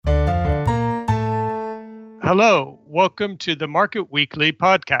Hello, welcome to the Market Weekly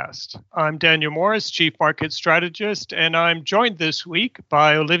podcast. I'm Daniel Morris, Chief Market Strategist, and I'm joined this week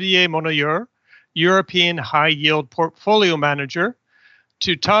by Olivier Monnoyeur, European High Yield Portfolio Manager,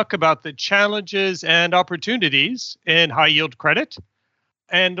 to talk about the challenges and opportunities in high yield credit.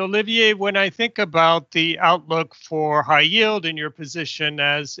 And Olivier, when I think about the outlook for high yield in your position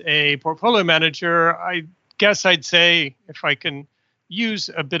as a portfolio manager, I guess I'd say, if I can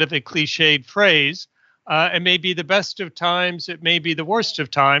use a bit of a cliched phrase, it may be the best of times, it may be the worst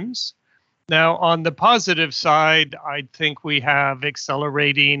of times. Now, on the positive side, I think we have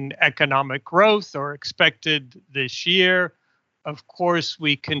accelerating economic growth or expected this year. Of course,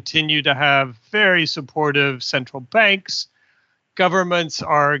 we continue to have very supportive central banks. Governments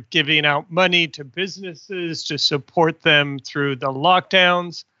are giving out money to businesses to support them through the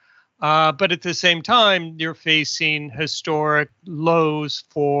lockdowns. But at the same time, you're facing historic lows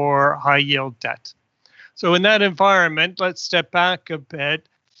for high yield debt. So in that environment, let's step back a bit.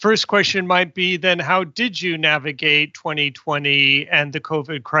 First question might be then, how did you navigate 2020 and the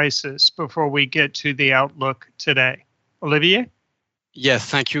COVID crisis before we get to the outlook today? Olivier? Yes,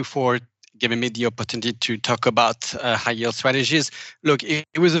 thank you for giving me the opportunity to talk about high yield strategies. Look, it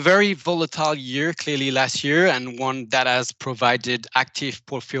was a very volatile year, clearly last year, and one that has provided active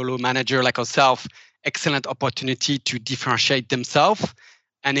portfolio manager like ourselves excellent opportunity to differentiate themselves.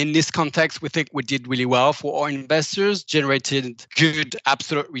 And in this context, we think we did really well for our investors, generated good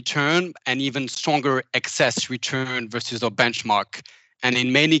absolute return and even stronger excess return versus our benchmark. And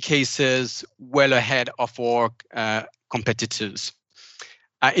in many cases, well ahead of our competitors.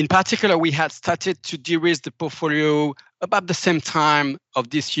 In particular, we had started to de-risk the portfolio about the same time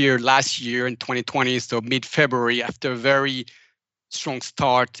of this year, last year in 2020, so mid-February, after a very strong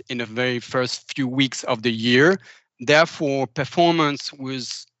start in the very first few weeks of the year. Therefore, performance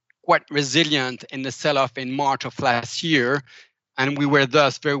was quite resilient in the sell-off in March of last year, and we were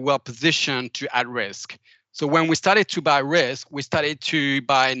thus very well positioned to add risk. So when we started to buy risk, we started to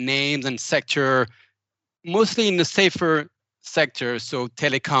buy names and sector, mostly in the safer sectors, so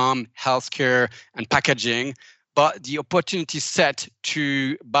telecom, healthcare, and packaging. But the opportunity set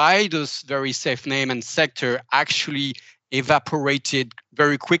to buy those very safe name and sector actually evaporated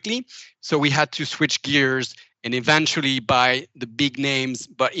very quickly. So we had to switch gears and eventually buy the big names,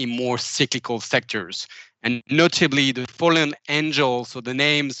 but in more cyclical sectors. And notably, the fallen angels, so the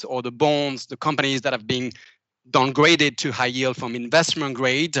names or the bonds, the companies that have been downgraded to high yield from investment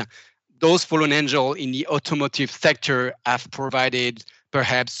grade, those fallen angels in the automotive sector have provided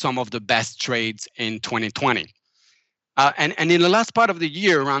perhaps some of the best trades in 2020. And in the last part of the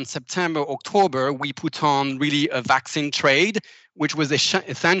year, around September, October, we put on really a vaccine trade, which was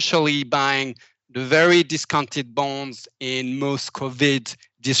essentially buying the very discounted bonds in most COVID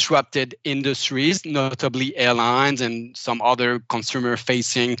disrupted industries, notably airlines and some other consumer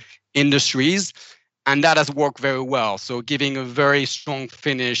facing industries. And that has worked very well. So giving a very strong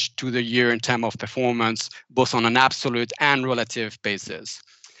finish to the year in terms of performance, both on an absolute and relative basis.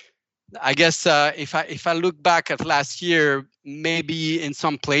 I guess if I look back at last year, maybe in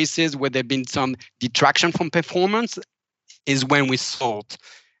some places where there've been some detraction from performance is when we sold.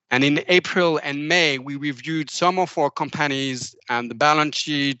 And in April and May, we reviewed some of our companies and the balance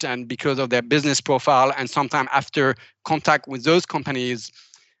sheet, and because of their business profile, and sometime after contact with those companies,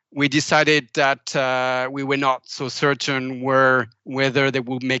 we decided that we were not so certain whether they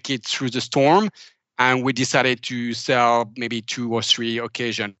would make it through the storm. And we decided to sell maybe 2 or 3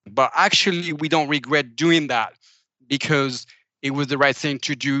 occasions. But actually, we don't regret doing that because it was the right thing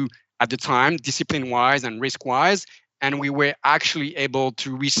to do at the time, discipline-wise and risk-wise. And we were actually able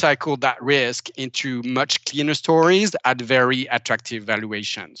to recycle that risk into much cleaner stories at very attractive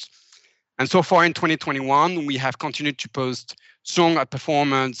valuations. And so far in 2021, we have continued to post strong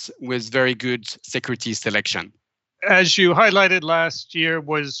outperformance with very good security selection. As you highlighted, last year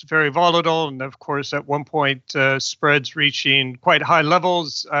was very volatile. And of course, at one point, spreads reaching quite high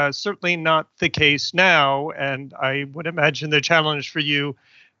levels. Certainly not the case now. And I would imagine the challenge for you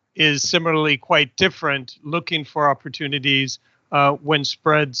is similarly quite different, looking for opportunities when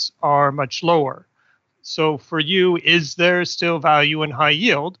spreads are much lower. So for you, is there still value in high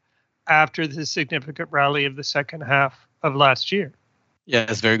yield after the significant rally of the second half of last year?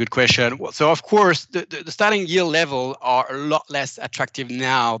 Yes, very good question. So of course, the starting yield level are a lot less attractive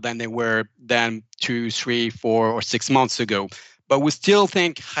now than they were then 2, 3, 4, or 6 months ago. But we still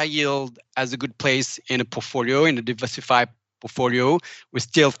think high yield as a good place in a portfolio, in a diversified portfolio. We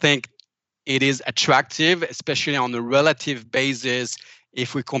still think it is attractive, especially on a relative basis.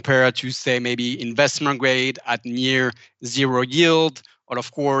 If we compare it to, say, maybe investment grade at near zero yield, or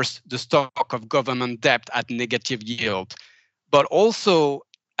of course, the stock of government debt at negative yield. But also,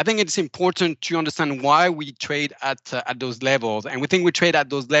 I think it's important to understand why we trade at those levels. And we think we trade at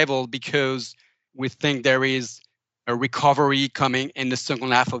those levels because we think there is a recovery coming in the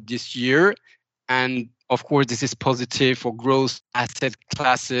second half of this year. And of course, this is positive for growth asset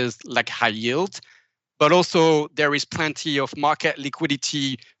classes like high yield. But also, there is plenty of market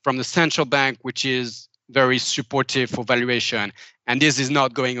liquidity from the central bank, which is very supportive for valuation. And this is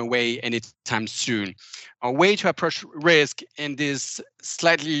not going away anytime soon. A way to approach risk in this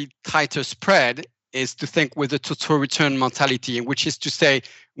slightly tighter spread is to think with a total return mentality, which is to say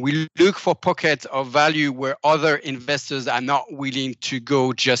we look for pockets of value where other investors are not willing to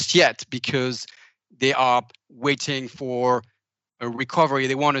go just yet because they are waiting for a recovery.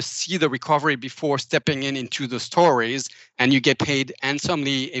 They want to see the recovery before stepping into the stories, and you get paid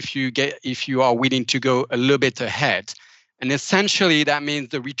handsomely if you are willing to go a little bit ahead. And essentially, that means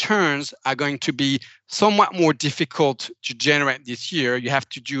the returns are going to be somewhat more difficult to generate this year. You have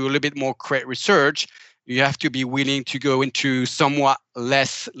to do a little bit more credit research. You have to be willing to go into somewhat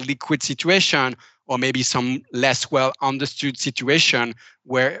less liquid situation, or maybe some less well understood situation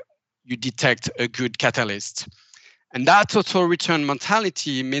where you detect a good catalyst. And that total return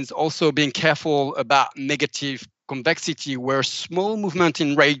mentality means also being careful about negative convexity, where small movement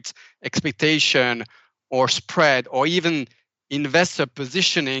in rate expectation or spread or even investor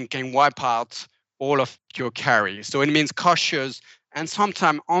positioning can wipe out all of your carry. So it means cautious and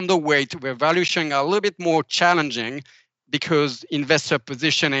sometimes underweight where valuation are a little bit more challenging because investor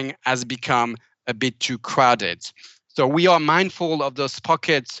positioning has become a bit too crowded. So we are mindful of those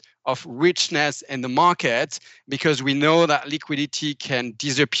pockets of richness in the market because we know that liquidity can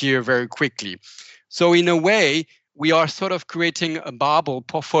disappear very quickly. So in a way, we are sort of creating a barbell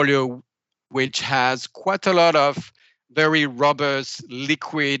portfolio which has quite a lot of very robust,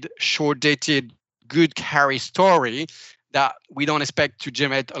 liquid, short-dated, good carry story that we don't expect to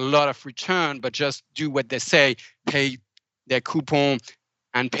generate a lot of return, but just do what they say, pay their coupon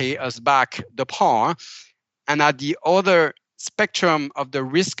and pay us back the par. And at the other spectrum of the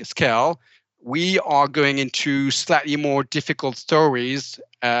risk scale, we are going into slightly more difficult stories,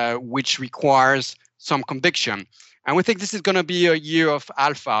 which requires some conviction. And we think this is going to be a year of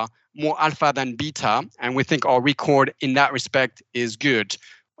alpha, more alpha than beta. And we think our record in that respect is good.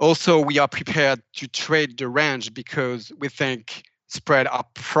 Also, we are prepared to trade the range because we think spread are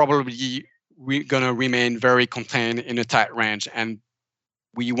probably going to remain very contained in a tight range. And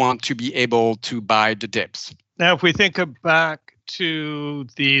we want to be able to buy the dips. Now, if we think back to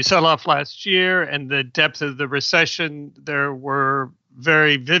the sell-off last year and the depth of the recession, there were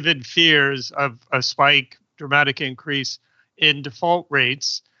very vivid fears of a spike, dramatic increase in default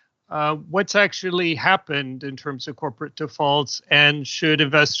rates. What's actually happened in terms of corporate defaults, and should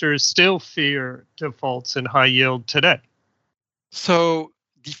investors still fear defaults in high yield today? So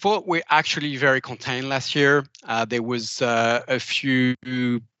default were actually very contained last year. There was a few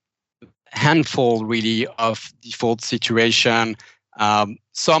handful really of default situation.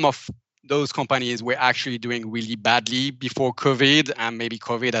 Some of those companies were actually doing really badly before COVID, and maybe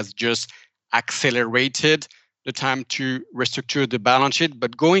COVID has just accelerated the time to restructure the balance sheet.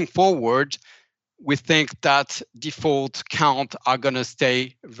 But going forward, we think that default count are going to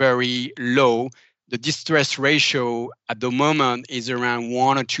stay very low. The distress ratio at the moment is around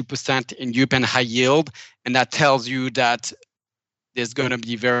 1 or 2% in European high yield, and that tells you that there's going to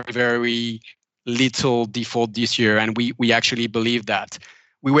be very, very little default this year, and we actually believe that.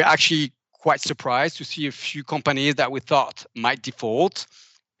 We were actually quite surprised to see a few companies that we thought might default,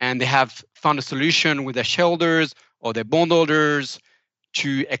 and they have found a solution with their shareholders or their bondholders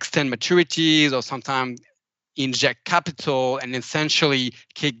to extend maturities or sometimes inject capital and essentially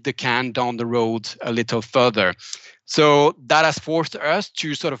kick the can down the road a little further. So that has forced us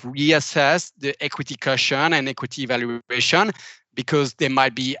to sort of reassess the equity cushion and equity valuation because they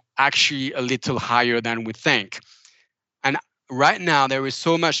might be actually a little higher than we think. And right now, there is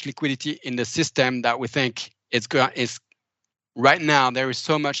so much liquidity in the system that we think right now, there is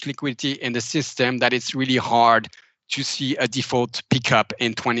so much liquidity in the system that it's really hard to see a default pickup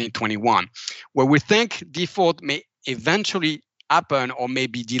in 2021. Where we think default may eventually happen or may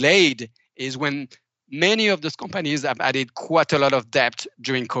be delayed is when many of those companies have added quite a lot of debt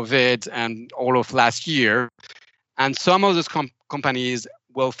during COVID and all of last year. And some of those companies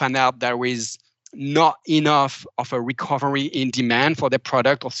will find out there is not enough of a recovery in demand for their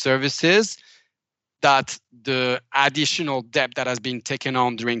product or services, that the additional debt that has been taken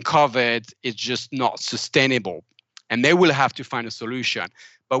on during COVID is just not sustainable. And they will have to find a solution.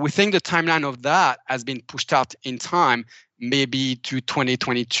 But we think the timeline of that has been pushed out in time, maybe to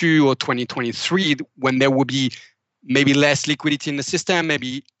 2022 or 2023, when there will be maybe less liquidity in the system,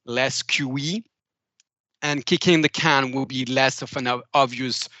 maybe less QE, and kicking the can will be less of an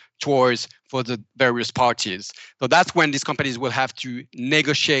obvious choice for the various parties. So that's when these companies will have to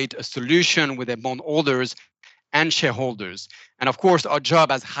negotiate a solution with their bondholders and shareholders. And of course, our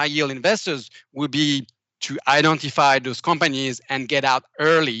job as high yield investors will be to identify those companies and get out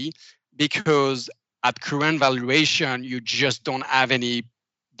early, because at current valuation, you just don't have any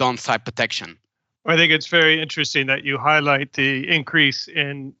downside protection. I think it's very interesting that you highlight the increase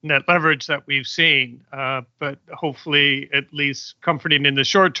in net leverage that we've seen, but hopefully at least comforting in the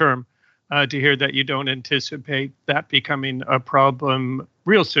short term to hear that you don't anticipate that becoming a problem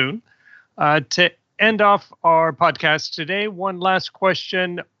real soon. To end off our podcast today, one last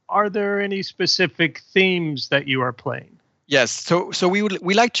question. Are there any specific themes that you are playing? Yes. So we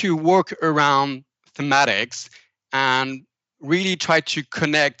like to work around thematics and really try to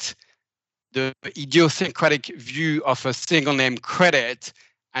connect the idiosyncratic view of a single name credit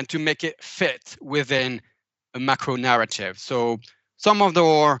and to make it fit within a macro narrative. So some of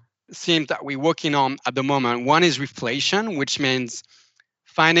the themes that we're working on at the moment, one is reflation, which means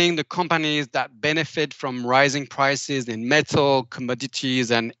finding the companies that benefit from rising prices in metal,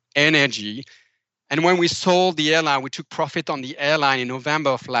 commodities, and energy. And when we sold the airline, we took profit on the airline in November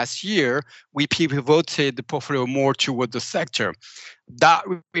of last year, we pivoted the portfolio more toward the sector. That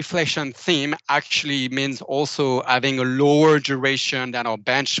reflection theme actually means also having a lower duration than our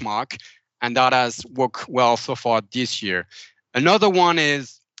benchmark, and that has worked well so far this year. Another one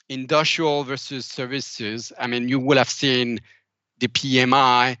is industrial versus services. I mean, you will have seen the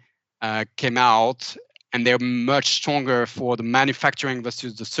PMI came out, and they're much stronger for the manufacturing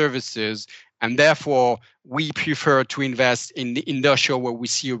versus the services. And therefore, we prefer to invest in the industrial where we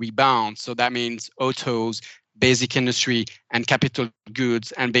see a rebound. So that means autos, basic industry, and capital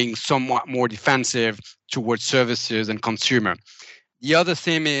goods, and being somewhat more defensive towards services and consumer. The other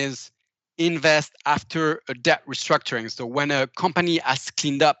theme is invest after a debt restructuring. So when a company has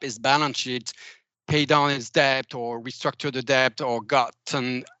cleaned up its balance sheet, paid down its debt or restructured the debt or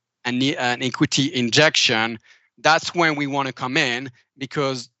gotten an equity injection, that's when we want to come in,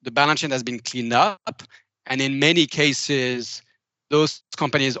 because the balance sheet has been cleaned up. And in many cases, those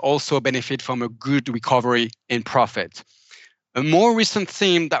companies also benefit from a good recovery in profit. A more recent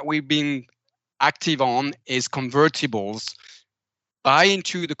theme that we've been active on is convertibles. Buy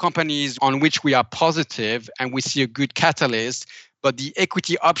into the companies on which we are positive and we see a good catalyst, but the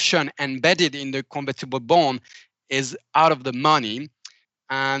equity option embedded in the convertible bond is out of the money.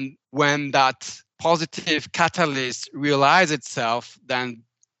 And when that positive catalyst realizes itself, then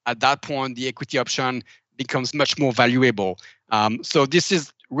at that point, the equity option becomes much more valuable. So this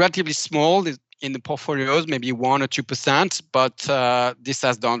is relatively small in the portfolios, maybe 1 or 2%, but this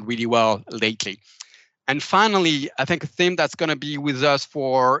has done really well lately. And finally, I think a theme that's going to be with us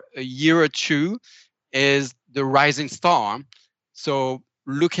for a year or two is the rising star. So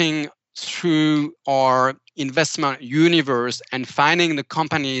looking through our investment universe and finding the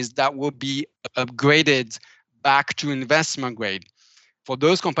companies that will be upgraded back to investment grade. For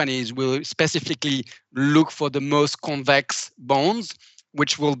those companies, we'll specifically look for the most convex bonds,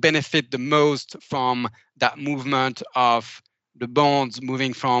 which will benefit the most from that movement of the bonds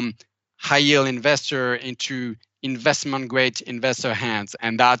moving from high yield investor into investment grade investor hands.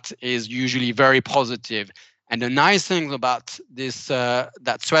 And that is usually very positive. And the nice thing about this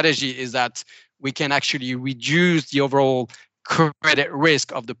that strategy is that we can actually reduce the overall credit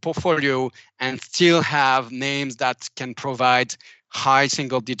risk of the portfolio and still have names that can provide high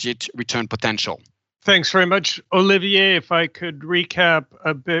single-digit return potential. Thanks very much, Olivier. If I could recap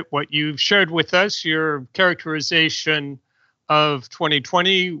a bit what you've shared with us, your characterization of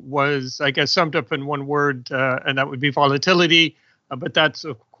 2020 was, I guess, summed up in one word, and that would be volatility. But that's,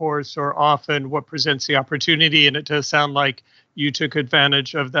 of course, or often what presents the opportunity. And it does sound like you took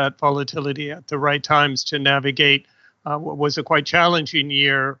advantage of that volatility at the right times to navigate what was a quite challenging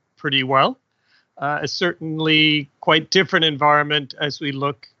year pretty well. A certainly quite different environment as we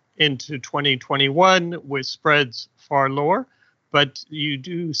look into 2021 with spreads far lower. But you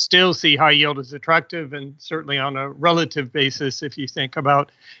do still see high yield as attractive, and certainly on a relative basis, if you think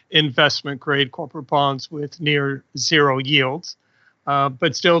about investment grade corporate bonds with near zero yields.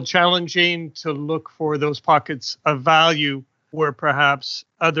 But still challenging to look for those pockets of value where perhaps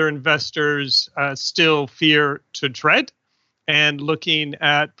other investors still fear to tread, and looking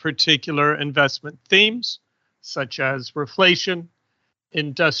at particular investment themes such as reflation,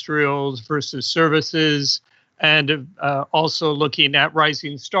 industrials versus services, and also looking at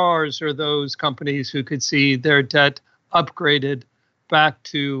rising stars or those companies who could see their debt upgraded back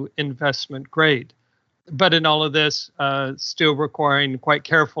to investment grade. But in all of this, still requiring quite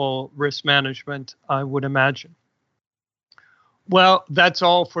careful risk management, I would imagine. Well, that's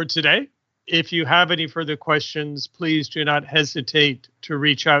all for today. If you have any further questions, please do not hesitate to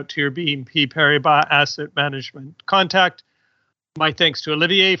reach out to your BNP Paribas Asset Management contact. My thanks to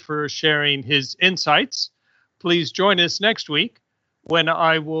Olivier for sharing his insights. Please join us next week when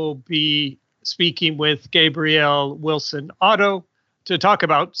I will be speaking with Gabrielle Wilson Otto to talk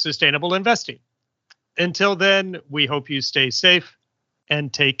about sustainable investing. Until then, we hope you stay safe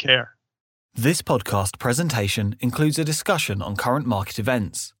and take care. This podcast presentation includes a discussion on current market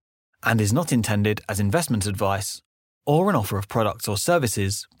events and is not intended as investment advice or an offer of products or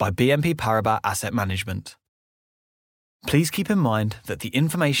services by BNP Paribas Asset Management. Please keep in mind that the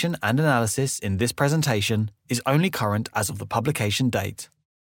information and analysis in this presentation is only current as of the publication date.